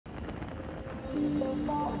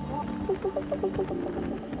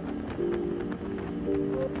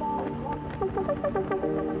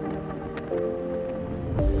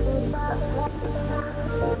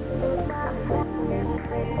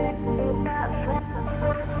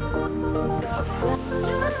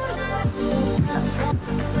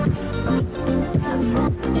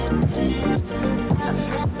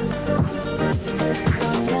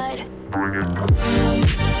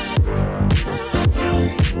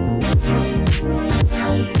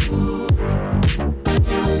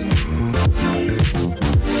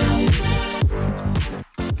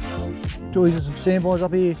Joys, there's some sandbars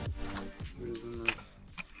up here.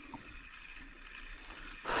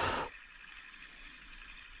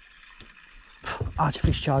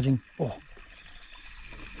 Archerfish charging. Oh.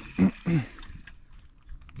 Came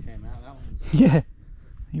out that one. Yeah,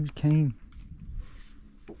 he was keen.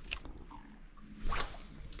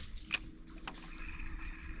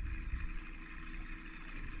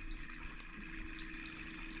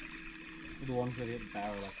 The ones that hit the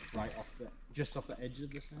barrel like right off the, just off the edge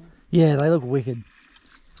of the sand. Yeah, they look wicked.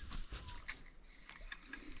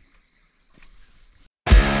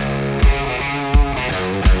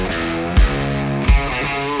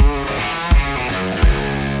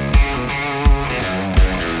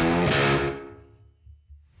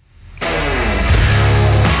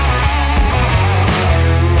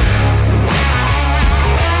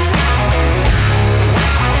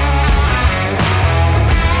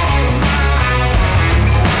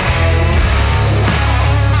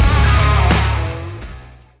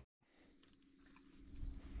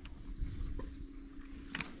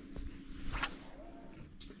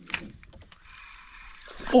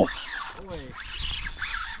 Oh! Boy.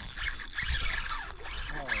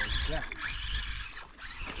 Oh, Jack.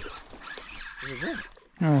 Is it good?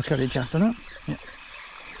 Oh, it's got a jacked on it. Yeah.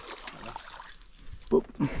 Boop.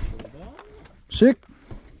 Sick.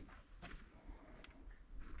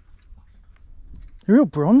 They're real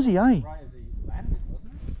bronzy, eh? Right as he landed,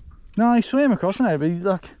 wasn't it? No, he swam across now, but he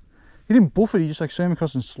didn't buff it, he just like swam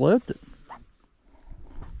across and slurped it.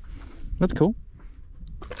 That's cool.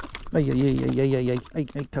 Hey, hey,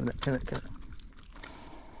 cut it.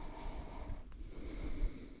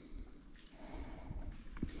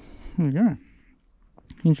 There we go.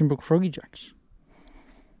 Hinchinbrook Froggy Jacks.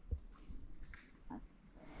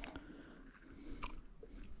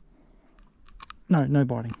 No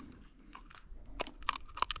biting.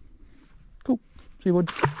 Cool. See you, bud.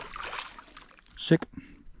 Sick.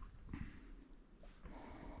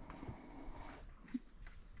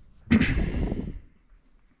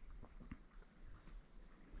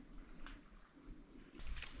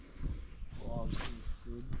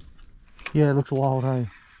 Yeah, it looks wild, hey?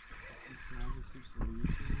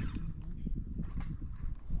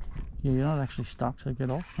 Yeah, you're not actually stuck, so get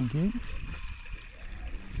off, thank you.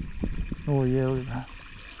 Oh yeah, look at that.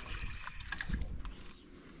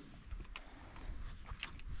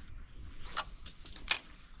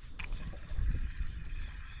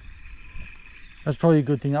 That's probably a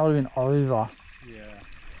good thing, that would have been over. Yeah.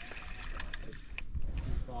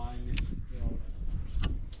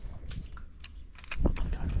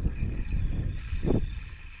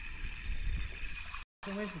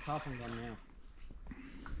 So where's the top one gone now?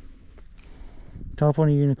 Top one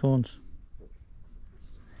of unicorns.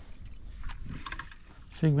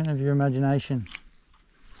 Figment of your imagination.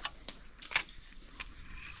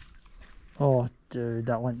 Oh dude,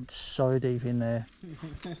 that went so deep in there.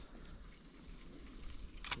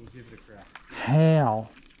 We'll give it a crack. How?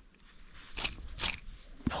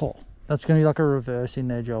 Oh, that's going to be like a reverse in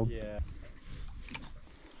their job. Yeah.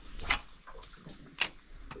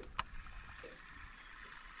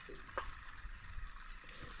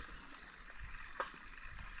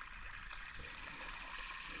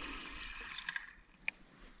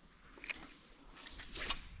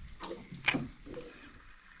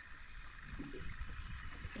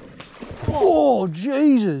 Oh,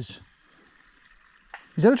 Jesus.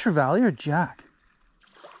 Is that a trevally or a jack?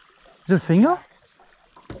 Is it a finger?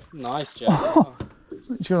 Nice, Jack. Oh,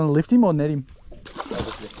 he's going to lift him or net him? I'll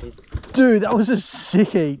just lift him. Dude, that was a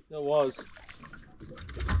sick eat. It was.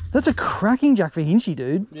 That's a cracking jack for Hinchy,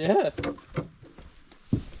 dude. Yeah.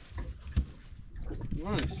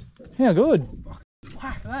 Nice. How good.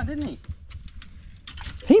 Whack that, didn't he?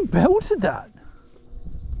 He belted that.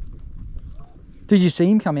 Did you see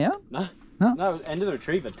him come out? No. No? No, it was end of the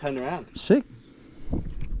retriever, turned around. Sick.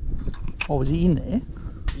 Oh, was he in there?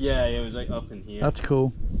 Yeah, it was like up in here. That's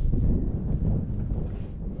cool.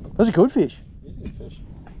 That's a good fish. He's a good fish.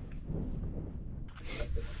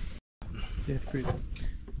 Death grip.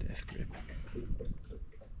 Death grip.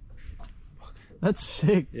 That's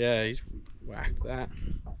sick. Yeah, he's Whack that.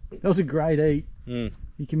 That was a great eat. Mm.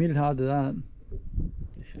 You committed hard to that.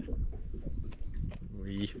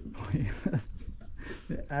 Wee.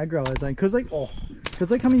 They're aggro, I think, because they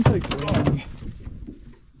come in so green.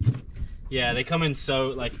 Yeah, they come in so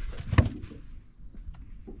like.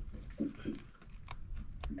 Give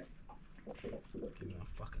me my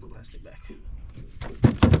fucking plastic back.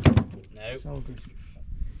 No. So aggressive.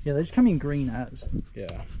 Yeah, they just come in green as.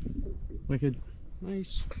 Yeah. Wicked.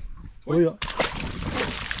 Nice. Oh yeah.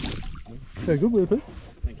 Very good, Whippet.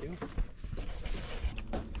 Thank you.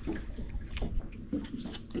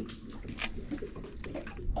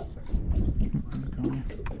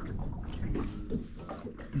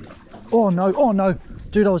 Oh no, oh no.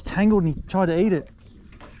 Dude, I was tangled and he tried to eat it.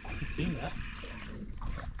 You've seen that?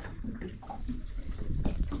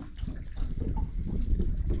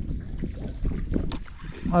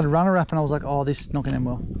 I had a runner wrap and I was like, oh, this is not going to end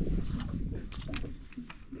well.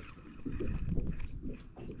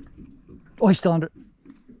 Oh, he's still under it.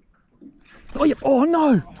 Oh, yeah. Oh,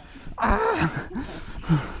 no. Ah.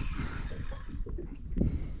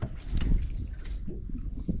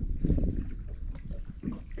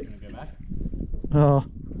 Gonna go back? Oh,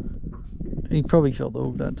 he probably felt the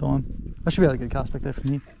hook that time. I should be able to get a cast back there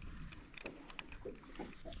from here.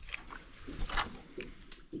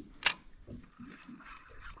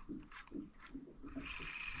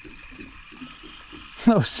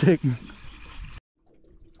 That was sick.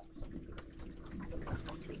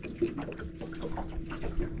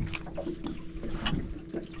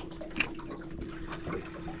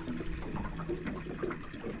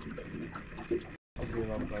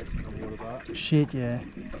 Shit, yeah.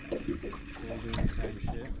 All doing the same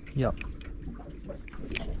shit. Yep.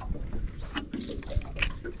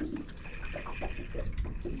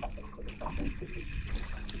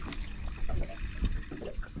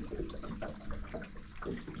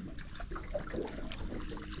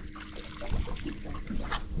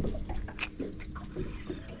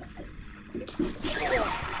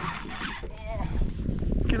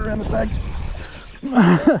 Get around this bag.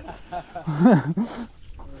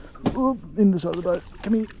 Oop, in the side of the boat.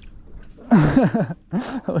 Come here.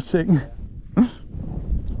 That was sick.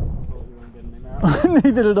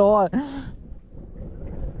 Neither did I.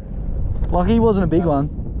 Lucky he wasn't a big one.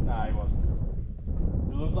 Nah, he wasn't.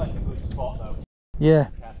 It looked like a good spot though. Yeah.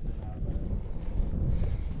 Casting out there.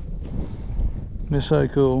 They're so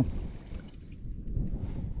cool.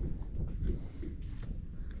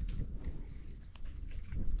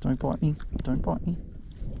 Don't bite me. Don't bite me.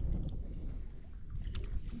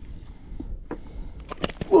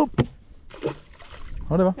 Whoop.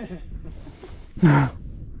 Whatever.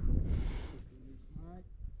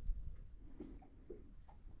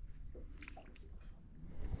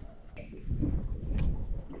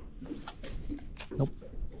 Nope.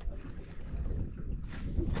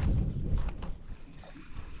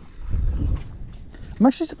 I'm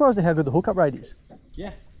actually surprised at how good the hookup rate is.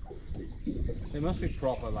 Yeah. They must be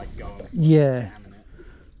proper like going. Yeah. Jamming it.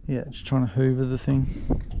 Yeah, just trying to hoover the thing.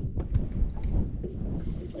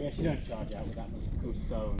 I guess you don't charge out with that much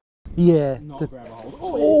gusto. Yeah. Not The, grab a hold.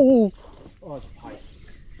 oh! Oh, it's a pipe.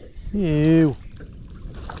 Ew.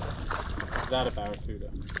 Is that a barracuda?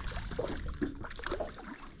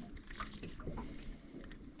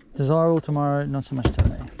 Desirable tomorrow, not so much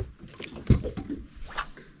today.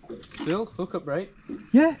 Still hookup rate?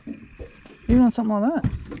 Yeah. Even on something like that.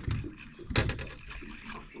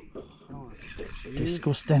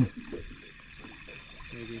 Disgusting.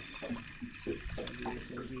 Maybe.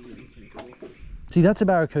 See, that's a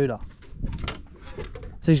barracuda.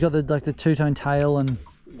 So he's got the like the two-tone tail and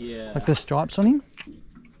Yeah. like the stripes on him.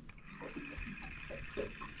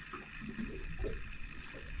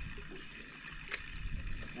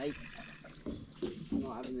 Hey, I'm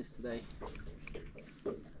not having this today.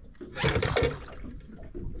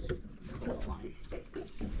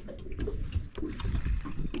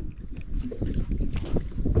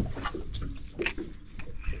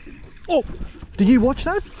 Oh! Did you watch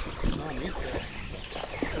that? No, I need to.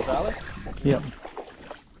 The valley? Yep.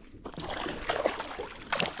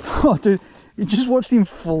 Oh, dude, you just watched him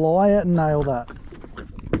fly out and nail that.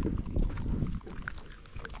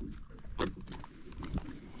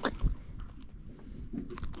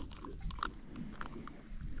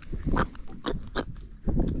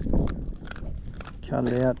 Cut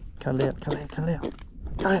it out, cut it out, cut it out, cut it out,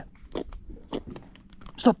 cut it out.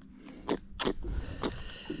 Stop.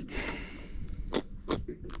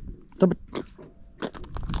 Stop it.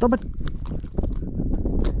 Stop it.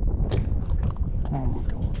 Oh my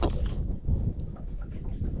god.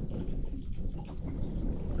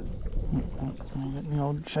 Get the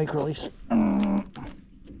old shake release.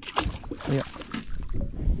 Yeah.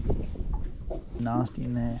 Nasty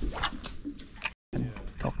in there. And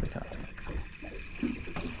cock the cut.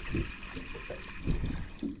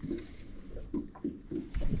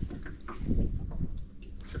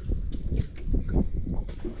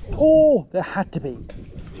 Oh, there had to be.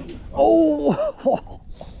 Oh!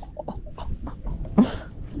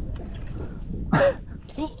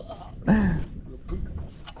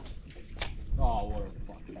 Oh, what a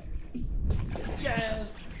fuck. Yes!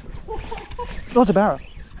 That's a barra.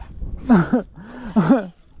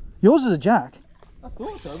 Yours is a jack. I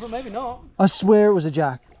thought so, but maybe not. I swear it was a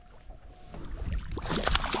jack.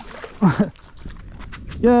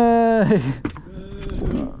 Yay!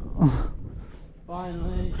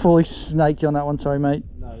 Finally. Fully snaked you on that one, sorry mate.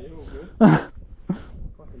 No, you're all good.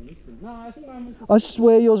 Fucking missed him. No, I think I missed I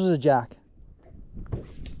swear yours was a jack.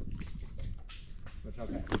 Which,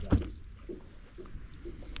 okay.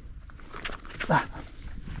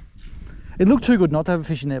 It looked too good not to have a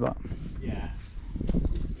fish in there, but Yeah.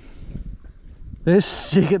 they're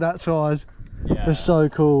sick at that size. Yeah. They're so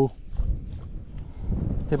cool.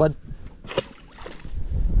 Here, bud.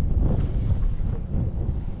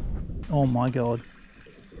 Oh my god.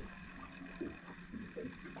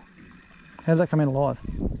 How did that come in alive?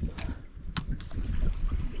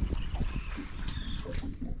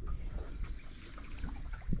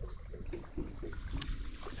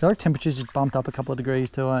 I feel like temperatures just bumped up a couple of degrees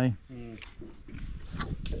too, eh? Mm.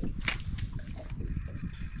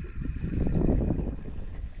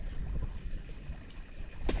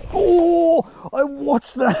 Oh! I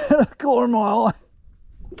watched that out of the corner of my eye.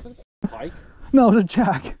 Pike? No, it was a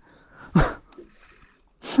jack.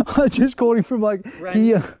 I just caught him from like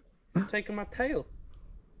here. Taking my tail.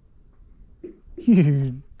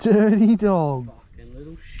 You dirty dog. Fucking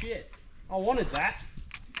little shit. I wanted that.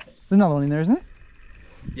 There's another one in there, isn't there?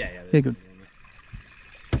 Yeah, Yeah, good.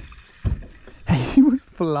 He was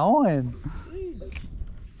flying. Jesus.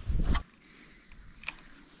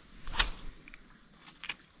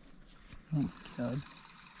 Oh god.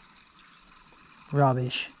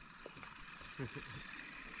 Rubbish.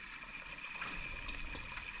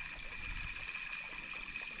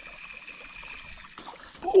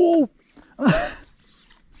 Oh! What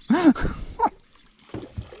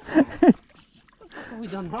have we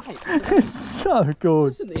done right? It's so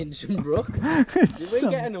good. This is an Incheon brook. It's Did we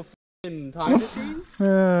get enough time machine?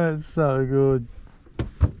 Yeah, it's so good.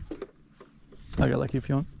 I got lucky if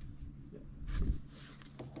you want.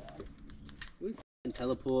 We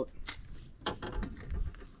teleport.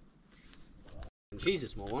 She's a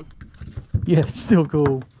small one. Yeah, it's still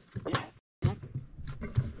cool. Yeah.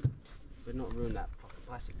 But not ruin that fucking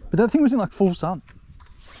plastic. But that thing was in like full sun.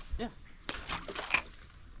 Yeah.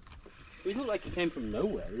 It looked like it came from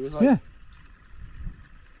nowhere. It was like. Yeah.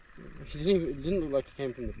 It didn't look like it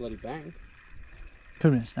came from the bloody bank.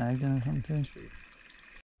 Could have been a snag then or something too.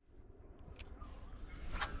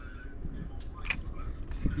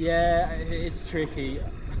 Yeah, it's tricky.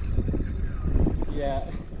 Yeah.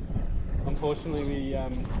 Unfortunately, we.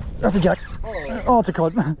 That's a jack. Oh, Oh, it's a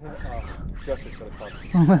cod. Josh has got a cod.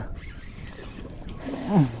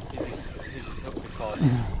 He's just hooked a cod.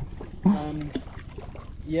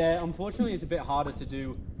 Yeah, unfortunately, it's a bit harder to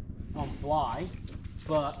do on fly,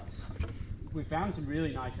 but we found some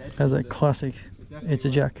really nice edges. That's a classic. It's a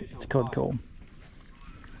jack. It's a cod call.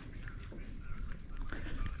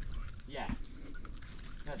 Yeah,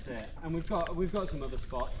 that's it. And we've got some other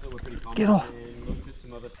spots that we're pretty confident Get off. in. Looked at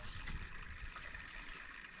some other.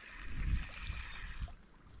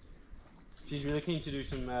 She's really keen to do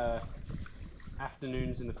some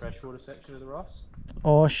afternoons in the freshwater section of the Ross.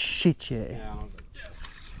 Oh shit, yeah. Yeah, and I was like,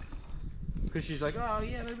 yes. Because she's like, oh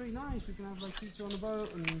yeah, they're really nice. We can have like pizza on the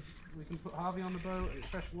boat, and we can put Harvey on the boat. And it's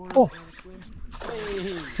fresh water. Oh. Swim. Hey.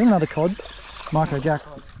 There's another cod. Micro jack.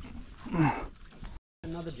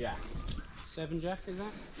 Another jack. 7 jack is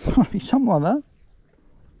that? Might be something like that.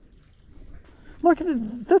 Like,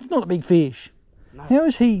 that's not a big fish. No. How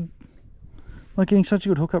is he like getting such a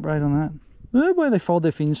good hookup rate on that? The way they fold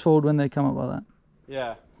their fins forward when they come up like that.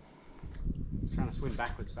 Yeah. He's trying to swim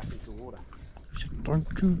backwards back into the water. Don't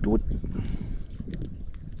you do it.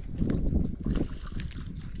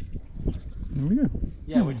 There we go.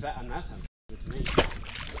 Yeah, which that sounds good to me.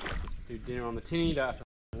 Do dinner on the tinny, don't have to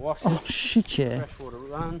wash it. Oh shit, yeah. Freshwater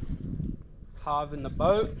run. Carve in the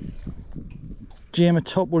boat. Jam a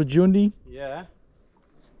topwater jundi. Yeah.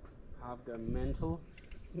 Carve go mental.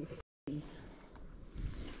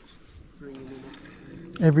 Bringing in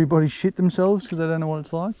Everybody shit themselves because they don't know what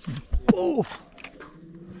it's like. Yeah. Oh.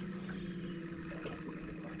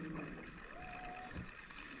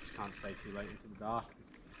 Just can't stay too late into the dark.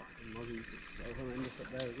 Fucking mozzies. It's so horrendous up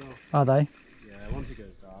there as well. Are they? Yeah, once it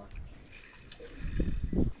goes dark.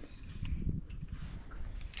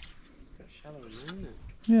 Got shallow in there, isn't it?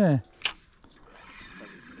 Yeah.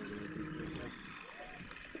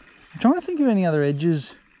 I'm trying to think of any other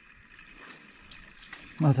edges.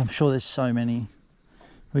 Well, I'm sure there's so many.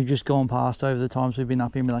 We've just gone past over the times we've been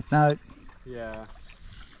up here and be like, no. Yeah.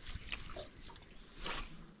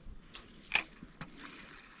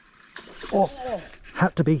 Oh,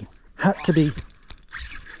 had to be.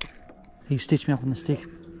 He stitched me up on the stick.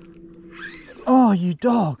 Oh, you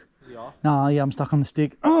dog. Is he off? Nah, yeah, I'm stuck on the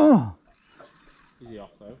stick. Oh. Is he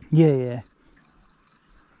off though? Yeah.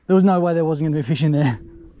 There was no way there wasn't going to be fish in there.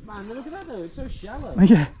 Man, look at that though, it's so shallow.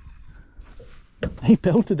 Yeah. He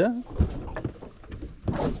pelted that.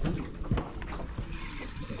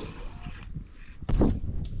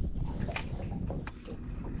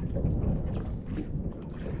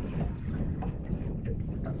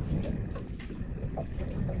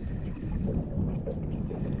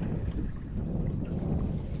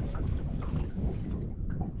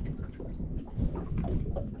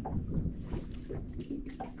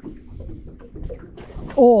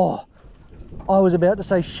 Oh, I was about to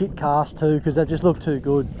say shit cast too because that just looked too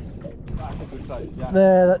good. That's a good size, yeah.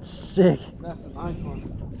 There, that's sick. That's a nice one.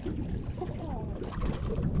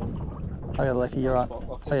 I got lucky, you're right.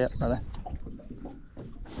 Oh yeah, right there.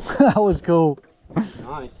 That was cool.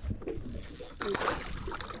 Nice.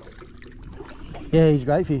 Yeah, he's a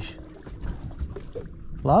great fish.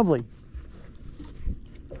 Lovely.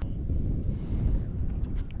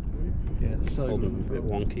 Yeah, it's so Hold good. a bit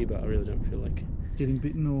wonky, but I really don't feel like Getting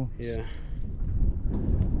bitten or... Yeah.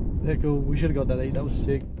 Yeah, cool. We should have got that eat. That was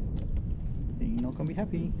sick. You're not going to be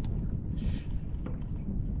happy.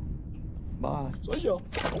 Bye. See ya.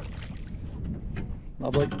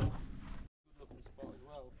 Lovely.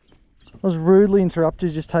 I was rudely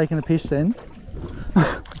interrupted just taking a piss then.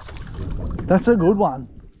 That's a good one.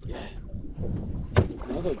 Yeah.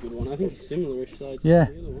 Another good one. I think it's similar-ish size Yeah.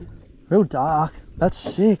 to the other one. Real dark. That's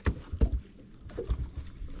sick.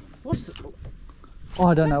 What's the... Oh,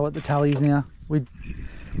 I don't know what the tally is now. We'd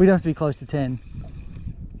have to be close to 10.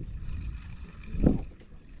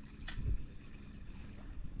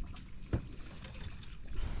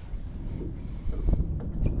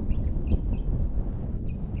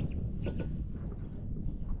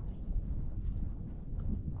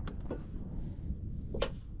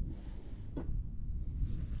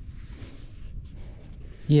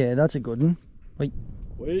 Yeah, that's a good one. Wait.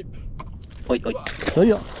 Wait. Wait. See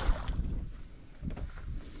ya.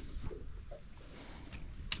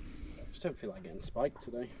 Just don't feel like getting spiked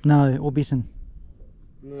today. No, or bitten.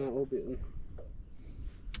 No, all bitten.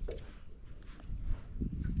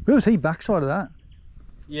 Where was he backside of that?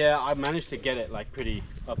 Yeah, I managed to get it like pretty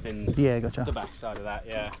up in Yeah, gotcha. the backside of that,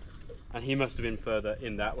 yeah. And he must have been further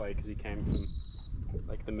in that way because he came from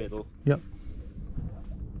like the middle. Yep.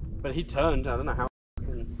 But he turned, I don't know how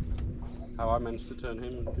I managed to turn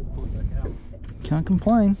him and pull it back out. Can't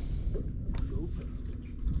complain.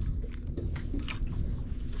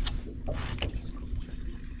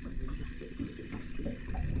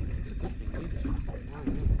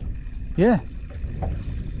 Yeah.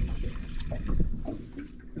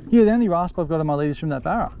 Yeah, the only rasp I've got on my lead is from that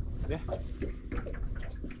barra. Yeah. I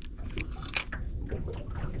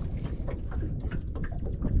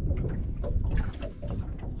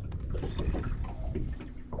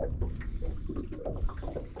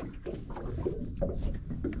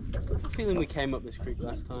have a feeling we came up this creek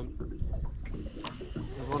last time. It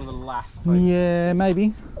was one of the last places. Yeah,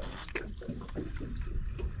 maybe.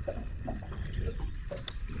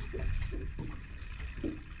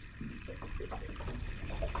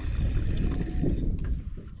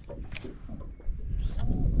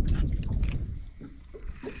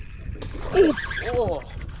 Oh.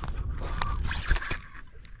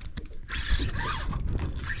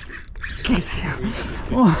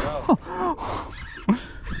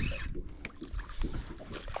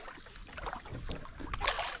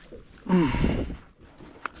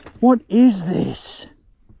 What is this?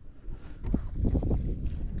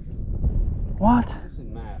 What? This is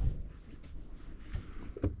mad.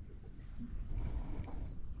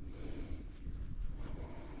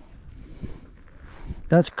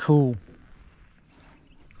 That's cool.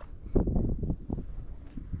 Bloody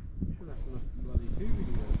 2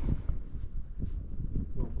 videos.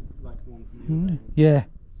 Well, like one from the other. Yeah.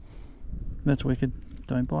 That's wicked.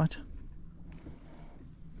 Don't bite.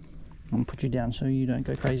 I'm gonna put you down so you don't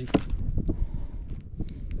go crazy.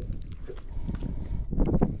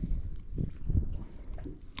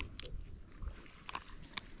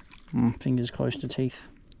 Fingers close to teeth.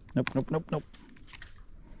 Nope, nope, nope, nope.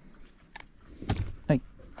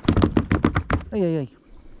 Hey.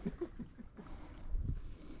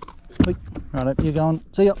 Wait, right up, you're going.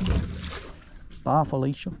 See ya. Bye,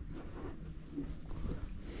 Felicia.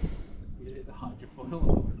 You hit the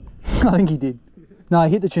hydrofoil. I think he did. No, I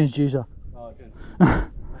hit the transducer. Oh, okay. I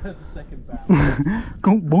heard the second bounce.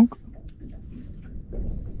 Bonk, bonk.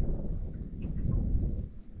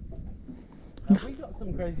 Have we got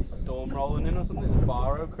some crazy storm rolling in or something? Is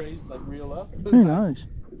Faro crazy, like reel up? Who knows?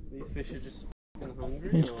 These fish are just f***ing hungry.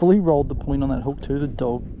 He's or? fully rolled the point on that hook too, the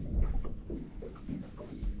dog.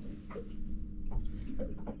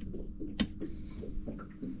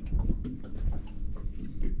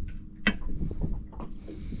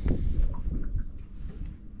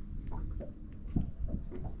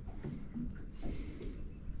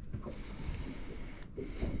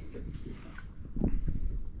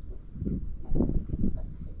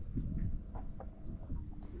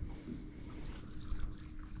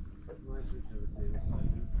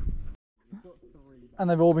 And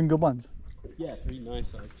they've all been good ones. Yeah, 3 nice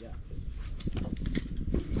sized jacks.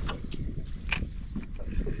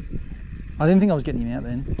 I didn't think I was getting him out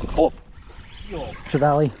then. Oh!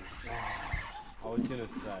 Trevally. I was gonna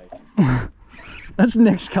say. That's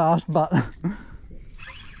next cast, but...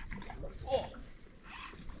 Oh.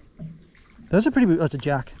 That's a pretty big... That's a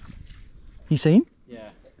jack. You see him? Yeah.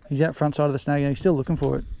 He's out front side of the snag and he's still looking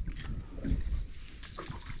for it.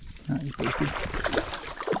 No, he's boosted.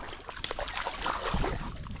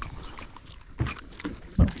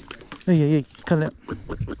 Yeah, cut it out.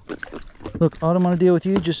 Look, I don't want to deal with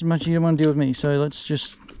you just as much as you don't want to deal with me, so let's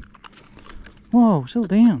just... Whoa, settle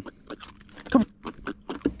down. Come on.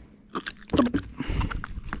 Come on.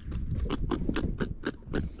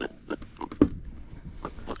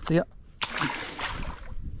 See ya.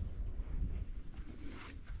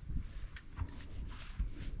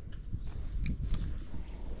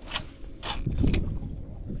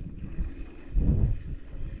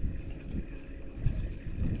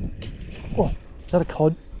 Oh, is that a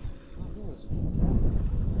cod?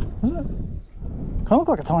 Is it? Kind of look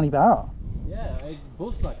like a tiny barra. Yeah, it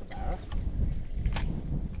buzzed like a barra.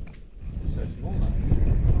 It's so small though.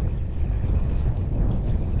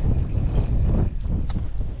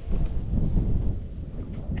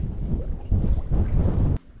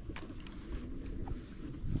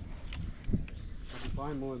 I can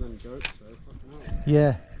find more than goats though, fucking hell.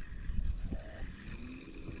 Yeah.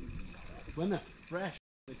 When they're fresh,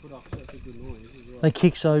 they put off such a good noise as well. They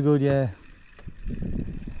kick so good, yeah.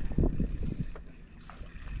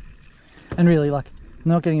 And really, like,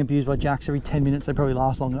 not getting abused by jacks every 10 minutes, they probably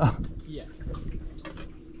last longer. Yeah.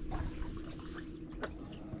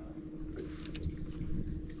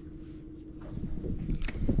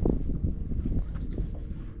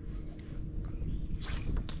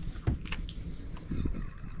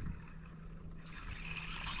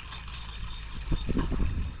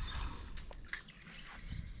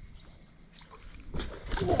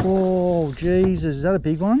 Oh, Jesus, is that a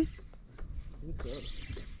big one? I think so.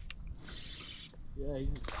 Yeah,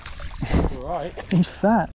 he's alright. He's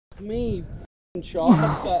fat. Me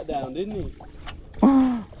charged that down, didn't he?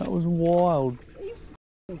 That was wild. Are you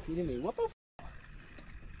f***ing kidding me? What the f***?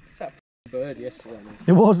 It's that f***ing bird yesterday, man.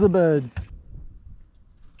 It was the bird.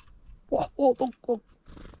 Oh.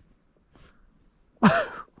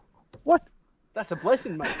 What? That's a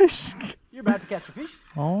blessing, mate. You're about to catch a fish.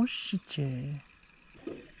 Oh, shit, yeah.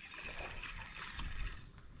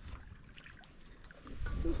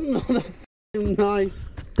 This is another f***ing nice.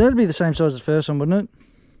 That'd be the same size as the first one, wouldn't it?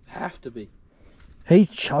 Have to be. He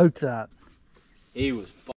choked that. He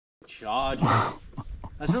was f***ing charging.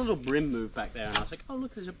 There's a little brim move back there, and I was like, oh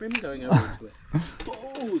look, there's a brim going over into it.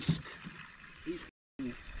 Bosk! He's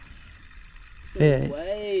f***ing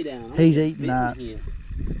way down. He's eating that. Here.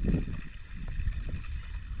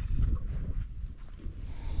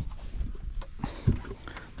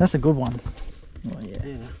 That's a good one. Oh,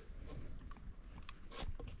 yeah.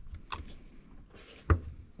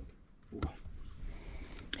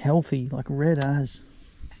 Healthy, like red as.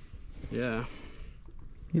 Yeah.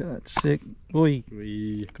 Yeah, that's sick. Oi.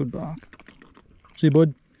 We Good bark. See you,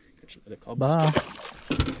 bud. the cobs. Bye.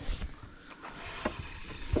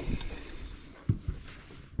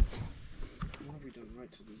 What have we done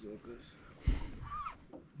right to deserve this?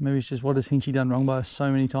 Maybe it's just what has Hinchy done wrong by us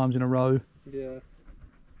so many times in a row. Yeah.